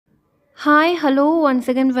Hi, hello, once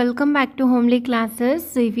again welcome back to Homely Classes.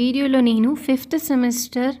 ఈ వీడియోలో నేను 5th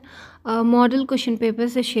semester model question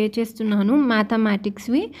papers share చేస్తున్నాను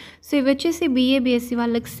మ్యాథమెటిక్స్వి. So ఇవి వచ్చేసి BA BSc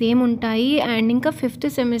వాళ్ళకి సేమ్ ఉంటాయి అండ్ ఇంకా 5th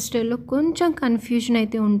సెమిస్టర్లో కొంచెం కన్ఫ్యూజన్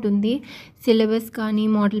అయితే ఉంటుంది. సిలబస్ కానీ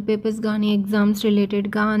మోడల్ పేపర్స్ కానీ ఎగ్జామ్స్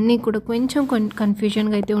రిలేటెడ్గా అన్నీ కూడా కొంచెం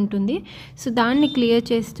కన్ఫ్యూజన్గా అయితే ఉంటుంది. సో దాన్ని క్లియర్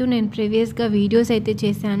చేస్తూ నేను ప్రీవియస్గా వీడియోస్ అయితే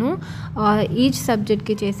చేశాను, ఈచ్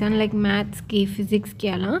సబ్జెక్ట్కి చేశాను, లైక్ మ్యాథ్స్కి ఫిజిక్స్కి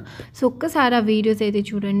అలా. సో ఒక్కసారి ఆ వీడియోస్ అయితే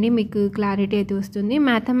చూడండి, మీకు క్లారిటీ అయితే వస్తుంది.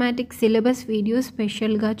 మ్యాథమెటిక్స్ సిలబస్ వీడియో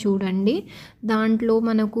స్పెషల్గా చూడండి, దాంట్లో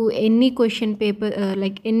మనకు ఎన్ని క్వశ్చన్ పేపర్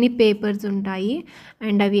లైక్ ఎన్ని పేపర్స్ ఉంటాయి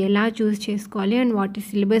అండ్ అవి ఎలా చూస్ చేసుకోవాలి అండ్ వాటి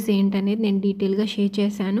సిలబస్ ఏంటనేది నేను డీటెయిల్గా షేర్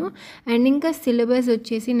చేశాను. అండ్ ఇంకా సిలబస్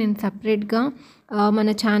వచ్చేసి నేను సపరేట్గా మన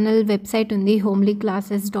ఛానల్ వెబ్సైట్ ఉంది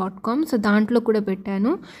homelyclasses.com. సో దాంట్లో కూడా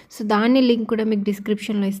పెట్టాను. సో దాని లింక్ కూడా మీకు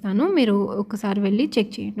డిస్క్రిప్షన్లో ఇస్తాను, మీరు ఒకసారి వెళ్ళి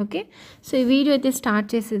చెక్ చేయండి. ఓకే, సో ఈ వీడియో అయితే స్టార్ట్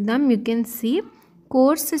చేసేద్దాం. You can see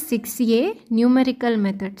course 6A numerical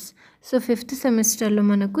methods. So 5th సెమిస్టర్లో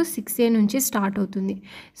మనకు 6A నుంచి స్టార్ట్ అవుతుంది.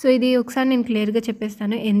 సో ఇది ఒకసారి నేను క్లియర్గా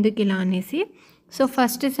చెప్పేస్తాను ఎందుకు ఇలా అనేసి. సో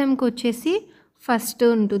ఫస్ట్ సెమ్కి వచ్చేసి ఫస్ట్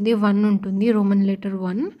ఉంటుంది 1 ఉంటుంది, Roman letter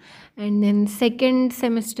 1. And then second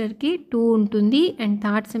సెమిస్టర్కి 2 ఉంటుంది అండ్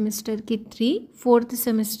థర్డ్ సెమిస్టర్కి 3, ఫోర్త్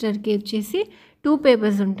సెమిస్టర్కి వచ్చేసి 2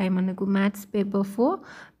 పేపర్స్ ఉంటాయి మనకు, మ్యాథ్స్ పేపర్ 4,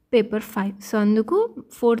 పేపర్ 5. సో అందుకు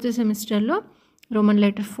ఫోర్త్ సెమిస్టర్లో Roman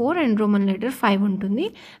letter 4 and Roman letter 5 ఉంటుంది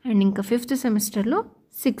అండ్ ఇంకా 5th సెమిస్టర్లో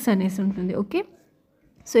 6 అనేసి ఉంటుంది. ఓకే,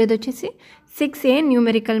 సో ఇది వచ్చేసి 6A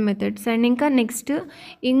న్యూమెరికల్ మెథడ్స్. అండ్ ఇంకా నెక్స్ట్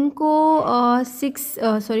ఇంకో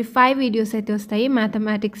 5 వీడియోస్ అయితే వస్తాయి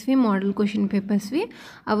మ్యాథమెటిక్స్వి మోడల్ క్వశ్చన్ పేపర్స్వి.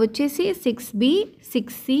 అవి వచ్చేసి 6B,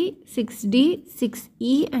 6C, 6D,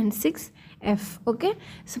 6E and 6F. Okay,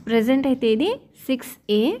 so present అయితే ఇది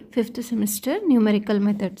 6A 5th semester numerical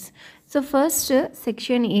methods. So first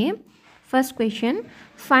section A, first question,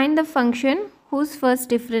 find the function whose first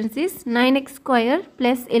difference is 9x square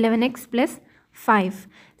plus 11x plus 5.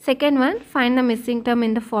 Second one, find the missing term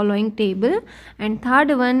in the following table. And third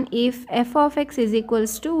one, if f of x is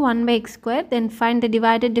equals to 1 by x square, then find the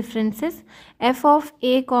divided differences f of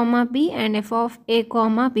a comma b and f of a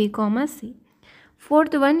comma b comma c.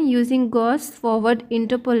 Fourth one, using Gauss forward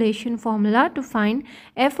interpolation formula to find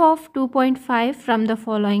f of 2.5 from the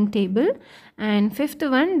following table. And fifth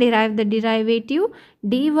one, derive the derivative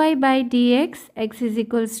dy by dx x is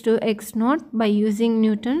equals to x naught by using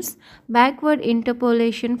Newton's backward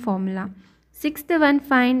interpolation formula. Sixth one,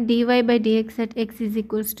 find dy by dx at x is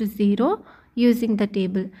equals to 0 using the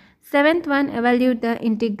table. Seventh one, evaluate the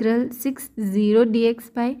integral 6 dx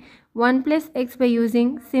by 1 plus x by using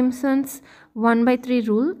Simpson's 1 by 3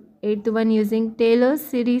 rule. Eighth one, using Taylor's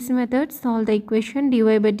series method, solve the equation dy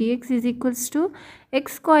by dx is equals to x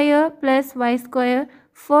square plus y square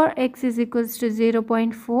for x is equals to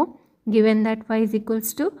 0.4 given that y is equals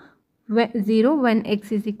to 0 when x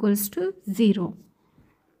is equals to 0.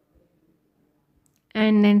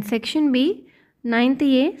 And then section B, 9th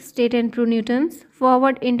A, state and prove Newton's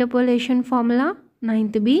forward interpolation formula.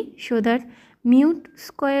 9th B, show that mu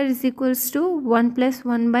square is equals to 1 plus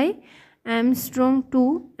 1 by Armstrong 2.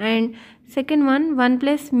 And second one, 1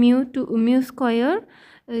 plus mu square,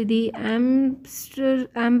 ఇది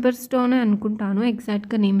ఆంబర్స్టోన్ అనుకుంటాను,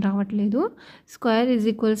 ఎగ్జాక్ట్గా name రావట్లేదు. Square is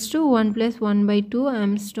equals to 1 plus 1 by 2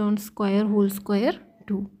 ఆంబర్స్టోన్ square whole square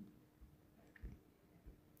 2.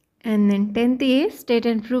 And then 10th A, state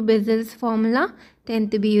and prove Bessel's formula.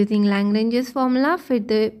 10th B, using Lagrange's formula, fit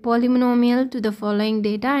the polynomial to the following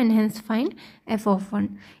data and hence find f of 1.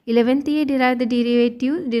 11th A, derive the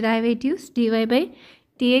derivatives dy by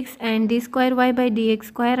dx and d square y by dx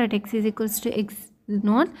square at x is equals to x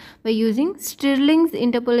naught by using Stirling's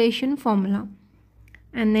interpolation formula.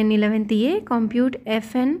 And then 11th A, compute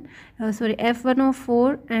f1 of 4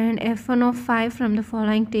 and f1 of 5 from the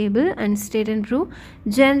following table and state and prove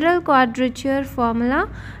general quadrature formula.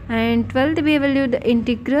 And 12th B, evaluate the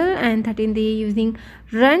integral. And 13th A, using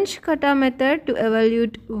Runge-Kutta method to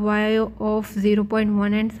evaluate y of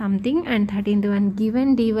 0.1 and something. And 13th one, given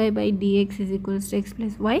dy by dx is equals to x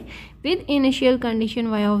plus y with initial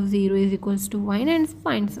condition y of 0 is equals to y and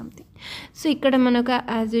find something. So ఇక్కడ మనకు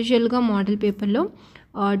as యూజువల్గా model పేపర్లో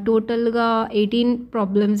టోటల్గా 18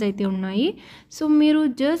 problems అయితే ఉన్నాయి. So మీరు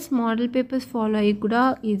just model papers follow అయ్యి కూడా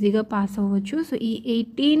ఈజీగా పాస్ అవ్వచ్చు. సో ఈ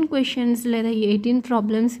 18 క్వశ్చన్స్ లేదా 18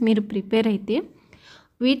 ప్రాబ్లమ్స్ మీరు ప్రిపేర్ అయితే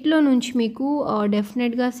వీటిలో నుంచి మీకు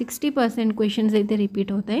డెఫినెట్గా 60% క్వశ్చన్స్ అయితే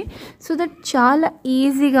రిపీట్ అవుతాయి. సో దట్ చాలా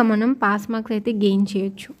ఈజీగా మనం పాస్ మార్క్స్ అయితే గెయిన్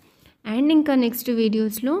చేయొచ్చు. అండ్ ఇంకా నెక్స్ట్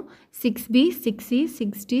వీడియోస్లో 6B 6C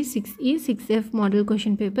 6D 6E 6F model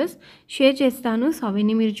question papers share చేస్తాను. సో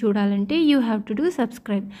అవన్నీ మీరు చూడాలంటే you have to do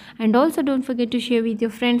subscribe and also don't forget to share with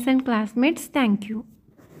your friends and classmates. Thank you.